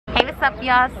What's up,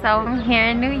 y'all? So I'm here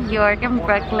in New York, in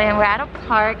Brooklyn. We're at a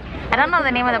park. I don't know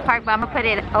the name of the park, but I'm gonna put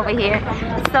it over here.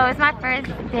 So it's my first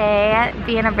day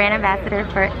being a brand ambassador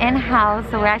for Inhouse.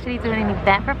 So we're actually doing an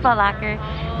event for Foot Locker.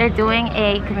 They're doing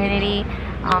a community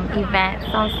event.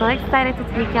 So I'm so excited to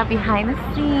take y'all behind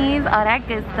the scenes, all that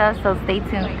good stuff. So stay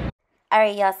tuned.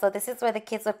 Alright, y'all. So this is where the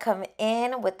kids will come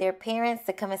in with their parents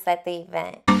to come inside the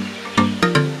event.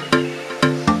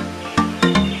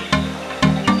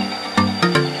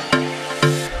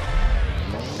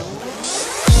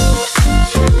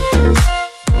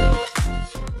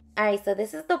 Alright, so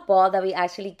this is the ball that we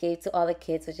actually gave to all the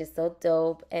kids, which is so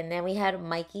dope. And then we had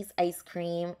Mikey's ice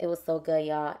cream. It was so good,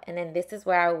 y'all. And then this is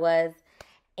where I was.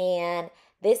 And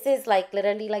this is like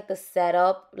literally like the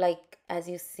setup. Like as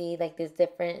you see, like there's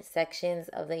different sections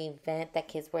of the event that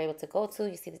kids were able to go to.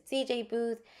 You see the DJ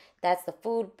booth. That's the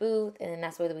food booth. And then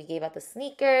that's where we gave out the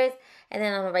sneakers. And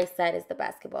then on the right side is the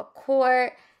basketball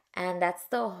court. And that's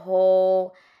the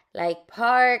whole like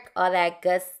park, all that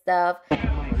good stuff.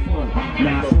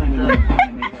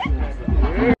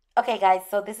 Okay guys,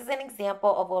 so this is an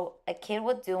example of what a kid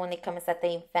would do when they come inside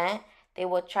the event. They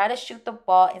will try to shoot the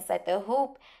ball inside the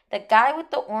hoop. The guy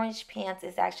with the orange pants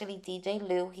is actually DJ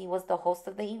Lou. He was the host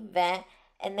of the event.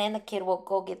 And then the kid will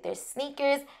go get their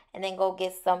sneakers and then go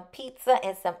get some pizza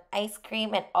and some ice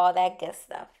cream and all that good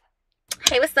stuff.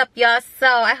 Hey, what's up, y'all? So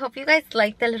I hope you guys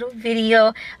liked the little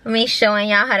video of me showing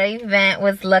y'all how the event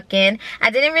was looking. I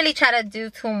didn't really try to do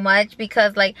too much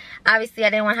because like obviously I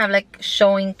didn't want to have like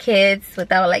showing kids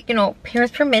without like, you know,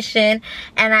 parents' permission,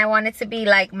 and I wanted to be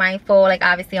like mindful. Like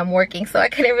obviously I'm working, so I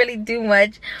couldn't really do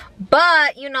much,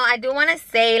 but you know, I do want to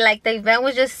say like the event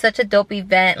was just such a dope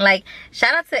event. Like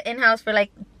shout out to Inhouse for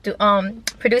like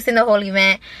producing the whole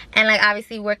event, and like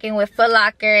obviously working with Foot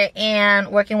Locker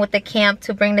and working with the camp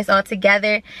to bring this all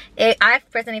together. I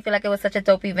personally feel like it was such a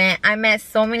dope event. I met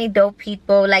so many dope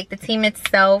people. Like the team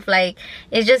itself, like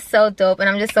it's just so dope, and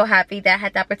I'm just so happy that I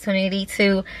had the opportunity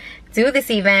to do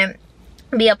this event,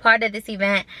 be a part of this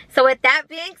event. So with that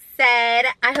being said,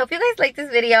 I hope you guys like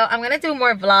this video. I'm gonna do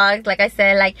more vlogs, like I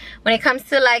said, like when it comes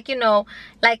to like, you know,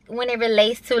 like when it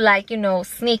relates to like, you know,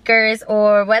 sneakers,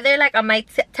 or whether like I might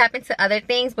tap into other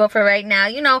things, but for right now,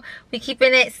 you know, we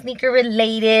keeping it sneaker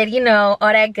related, you know,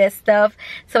 all that good stuff.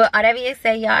 So with all that being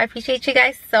said, y'all, I appreciate you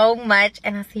guys so much,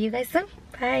 and I'll see you guys soon.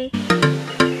 Bye.